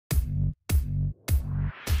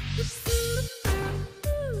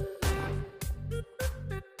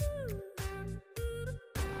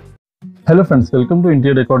Hello friends, welcome to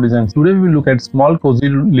Interior Decor Designs. Today we will look at small cozy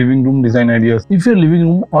living room design ideas. If your living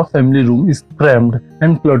room or family room is cramped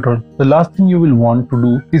and cluttered, the last thing you will want to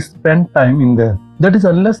do is spend time in there. That is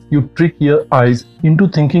unless you trick your eyes into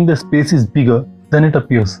thinking the space is bigger than it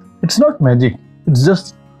appears. It's not magic, it's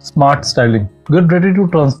just smart styling. Get ready to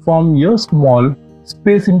transform your small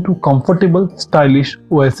space into comfortable, stylish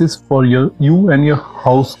oasis for you and your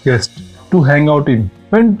house guests to hang out in.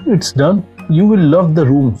 When it's done, you will love the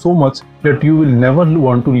room so much that you will never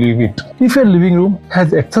want to leave it. If your living room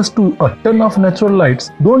has access to a ton of natural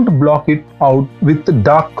lights, don't block it out with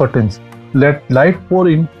dark curtains. Let light pour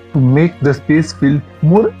in to make the space feel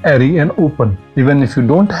more airy and open. Even if you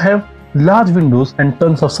don't have large windows and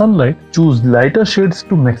tons of sunlight, choose lighter shades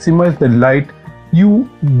to maximize the light you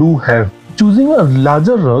do have. Choosing a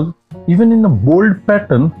larger rug, even in a bold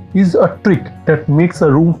pattern, is a trick that makes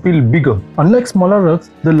a room feel bigger. Unlike smaller rugs,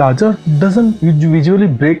 the larger doesn't visually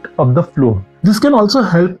break up the floor. This can also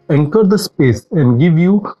help anchor the space and give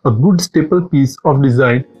you a good staple piece of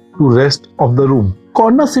design to rest of the room.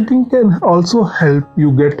 Corner seating can also help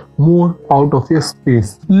you get more out of your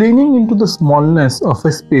space. Leaning into the smallness of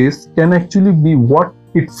a space can actually be what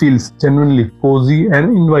it feels, genuinely cozy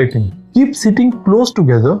and inviting. Keep sitting close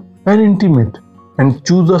together and intimate, and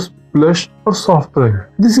choose a plush or soft rug.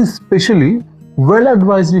 This is especially well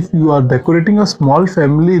advised if you are decorating a small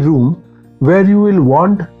family room where you will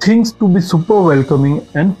want things to be super welcoming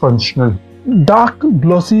and functional. Dark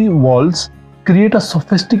glossy walls create a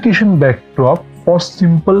sophistication backdrop for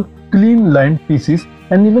simple, clean lined pieces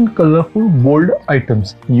and even colorful bold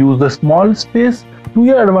items. Use the small space to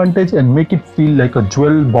your advantage and make it feel like a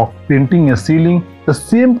jewel box. Painting a ceiling the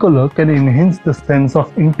same color can enhance the sense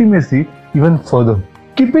of intimacy even further.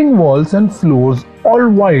 Keeping walls and floors all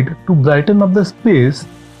white to brighten up the space.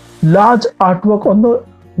 Large artwork on the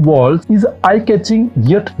walls is eye-catching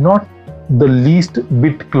yet not the least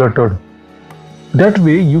bit cluttered. That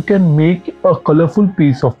way you can make a colorful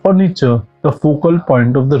piece of furniture the focal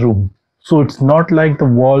point of the room, so it's not like the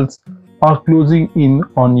walls are closing in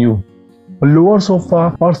on you. A lower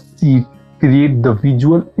sofa or seat create the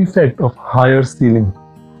visual effect of higher ceiling.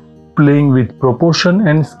 Playing with proportion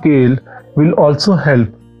and scale will also help,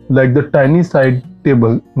 like the tiny side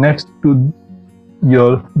table next to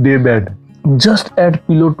your daybed. Just add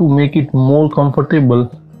pillow to make it more comfortable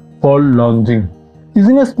for lounging.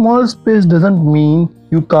 Using a small space doesn't mean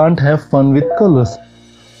you can't have fun with colors.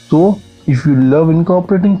 So, if you love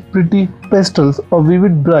incorporating pretty pastels or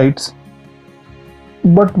vivid brights,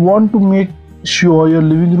 but want to make sure your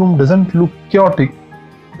living room doesn't look chaotic,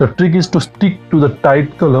 the trick is to stick to the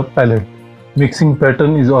tight color palette. Mixing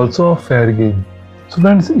pattern is also a fair game. So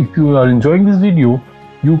friends, if you are enjoying this video,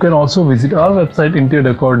 you can also visit our website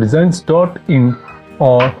interiordecordesigns.in,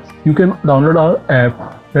 or you can download our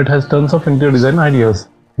app that has tons of interior design ideas.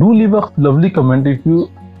 Do leave a lovely comment if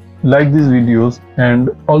you like these videos, and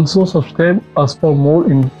also subscribe us for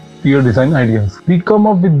more interior design ideas. We come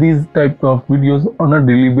up with these type of videos on a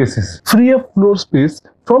daily basis. Free up floor space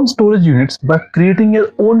from storage units by creating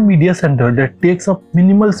your own media center that takes up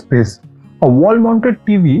minimal space. A wall-mounted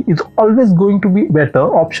TV is always going to be a better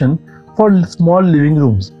option for small living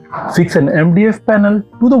rooms. Fix an MDF panel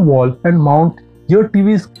to the wall and mount your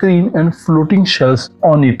TV screen and floating shelves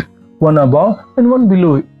on it, one above and one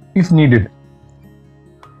below if needed.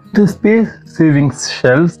 The space-saving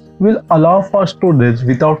shelves will allow for storage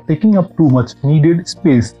without taking up too much needed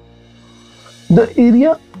space. The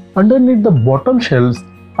area underneath the bottom shelves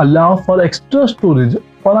allow for extra storage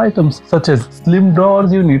for items such as slim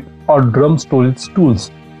drawers unit or drum storage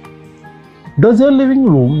stools. Does your living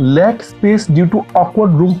room lack space due to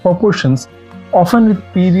awkward room proportions? Often with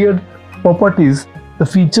period properties, the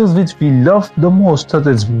features which we love the most, such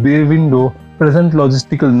as bay window, present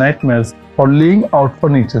logistical nightmares for laying out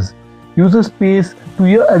furniture. Use the space to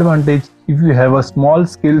your advantage. If you have a small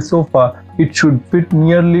scale sofa, it should fit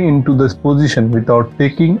nearly into this position without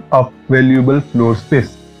taking up valuable floor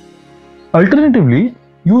space. Alternatively,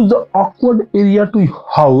 use the awkward area to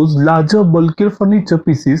house larger bulkier furniture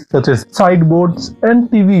pieces such as sideboards and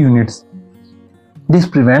TV units. This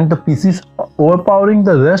prevents the pieces overpowering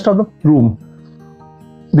the rest of the room,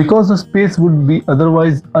 because the space would be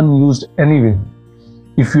otherwise unused anyway.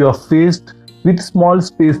 If you are faced with small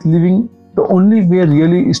space living, the only way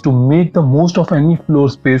really is to make the most of any floor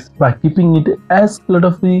space by keeping it as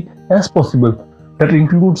clutter-free as possible. That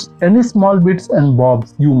includes any small bits and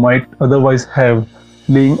bobs you might otherwise have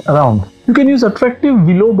laying around. You can use attractive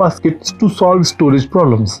willow baskets to solve storage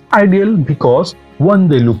problems. Ideal because 1,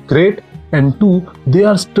 they look great, and 2, they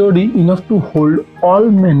are sturdy enough to hold all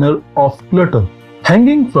manner of clutter.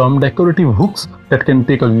 Hanging from decorative hooks that can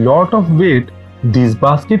take a lot of weight, these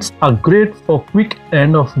baskets are great for quick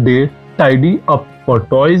end of day tidy up for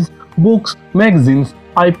toys, books, magazines,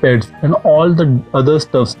 iPads and all the other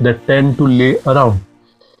stuffs that tend to lay around.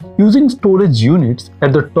 Using storage units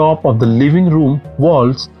at the top of the living room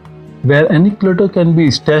walls where any clutter can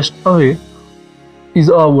be stashed away is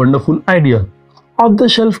a wonderful idea.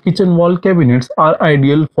 Off-the-shelf kitchen wall cabinets are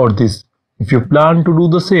ideal for this. If you plan to do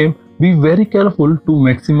the same, be very careful to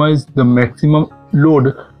maximize the maximum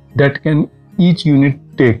load that can each unit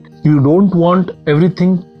take. You don't want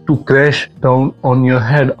everything to crash down on your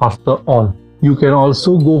head after all. You can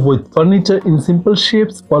also go with furniture in simple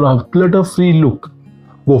shapes for a clutter-free look.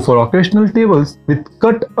 Go for occasional tables with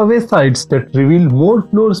cut-away sides that reveal more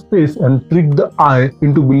floor space and trick the eye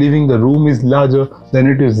into believing the room is larger than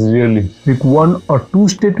it is really. Pick one or two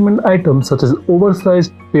statement items such as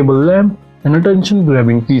oversized table lamp, an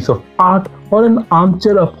attention-grabbing piece of art, or an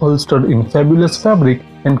armchair upholstered in fabulous fabric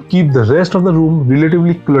and keep the rest of the room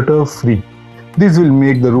relatively clutter-free. This will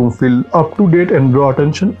make the room feel up-to-date and draw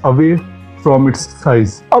attention away from its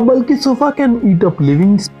size. A bulky sofa can eat up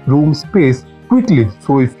living room space quickly,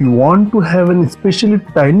 so if you want to have an especially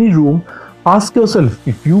tiny room, ask yourself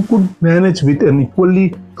if you could manage with an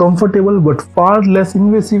equally comfortable but far less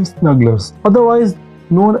invasive snugglers. Otherwise,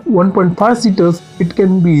 known 1.5 seaters, it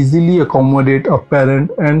can be easily accommodate a parent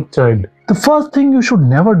and child. The first thing you should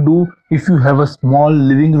never do if you have a small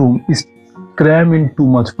living room is cram in too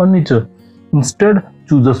much furniture. Instead,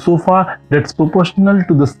 choose a sofa that's proportional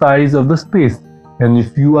to the size of the space. And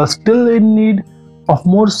if you are still in need of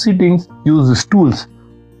more seatings, use stools.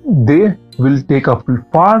 They will take up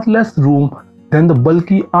far less room than the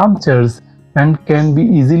bulky armchairs and can be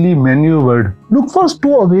easily maneuvered. Look for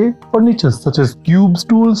stowaway furniture such as cube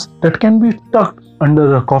stools that can be tucked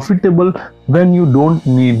under a coffee table when you don't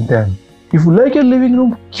need them. If you like your living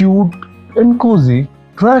room cute and cozy,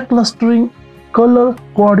 try clustering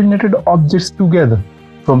color-coordinated objects together,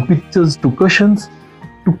 from pictures to cushions,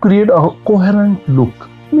 to create a coherent look.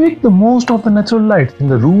 Make the most of the natural light in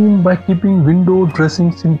the room by keeping window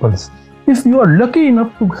dressing simple. If you are lucky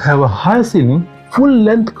enough to have a high ceiling,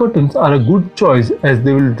 full-length curtains are a good choice as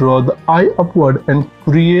they will draw the eye upward and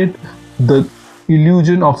create the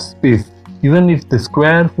illusion of space, even if the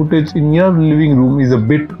square footage in your living room is a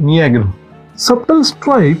bit meager. Subtle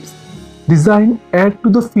stripes design add to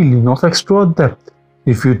the feeling of extra depth.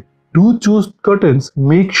 If you do choose curtains,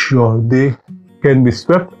 make sure they can be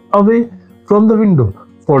swept away from the window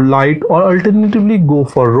for light, or alternatively go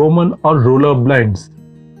for Roman or roller blinds.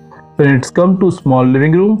 When it's come to small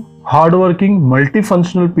living room, hardworking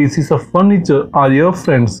multifunctional pieces of furniture are your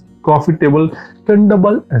friends. Coffee table can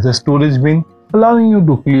double as a storage bin, allowing you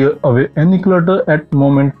to clear away any clutter at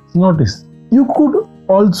moment's notice. You could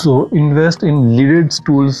also invest in lidded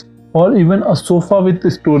stools or even a sofa with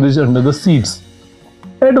storage under the seats.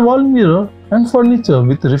 Add wall mirror and furniture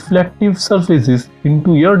with reflective surfaces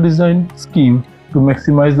into your design scheme to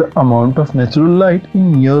maximize the amount of natural light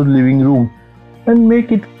in your living room and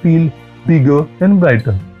make it feel bigger and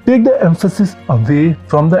brighter. Take the emphasis away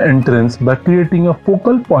from the entrance by creating a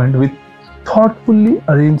focal point with thoughtfully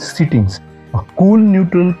arranged seatings. A cool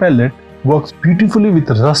neutral palette works beautifully with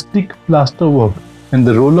rustic plaster work, and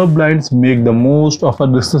the roller blinds make the most of a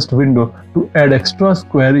recessed window to add extra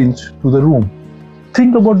square inch to the room.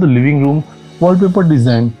 Think about the living room wallpaper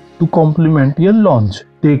design to complement your lounge.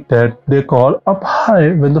 Take that decor up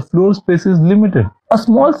high when the floor space is limited. A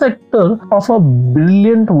small sector of a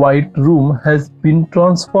brilliant white room has been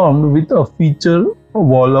transformed with a feature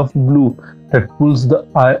wall of blue that pulls the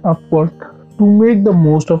eye upward to make the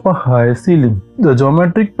most of a high ceiling. The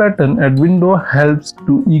geometric pattern at window helps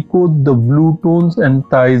to echo the blue tones and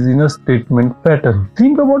ties in a statement pattern.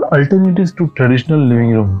 Think about alternatives to traditional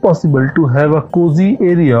living room. It's possible to have a cozy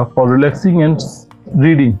area for relaxing and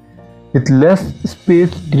reading with less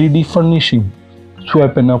space greedy furnishing.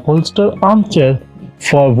 Swap an upholstered armchair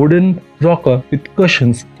for wooden rocker with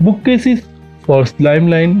cushions, bookcases for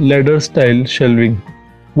slimline ladder style shelving,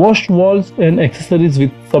 washed walls and accessories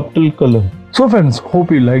with subtle color. So friends,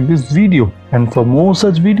 hope you like this video, and for more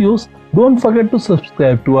such videos, don't forget to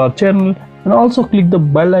subscribe to our channel and also click the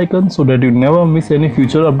bell icon so that you never miss any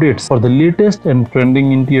future updates. For the latest and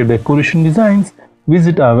trending interior decoration designs,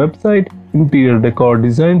 visit our website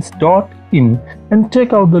interiordecordesigns.in and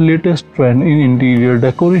check out the latest trend in interior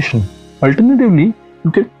decoration. Alternatively,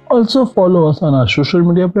 you can also follow us on our social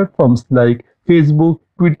media platforms like Facebook,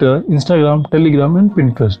 Twitter, Instagram, Telegram and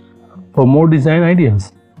Pinterest for more design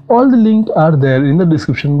ideas. All the links are there in the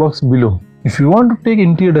description box below. If you want to take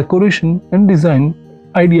interior decoration and design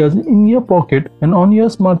ideas in your pocket and on your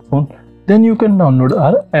smartphone, then you can download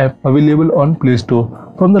our app available on Play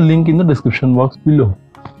Store from the link in the description box below.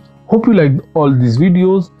 Hope you liked all these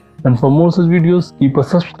videos, and for more such videos, keep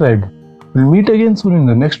us subscribed. We'll meet again soon in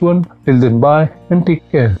the next one. Till then, bye and take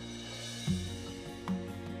care.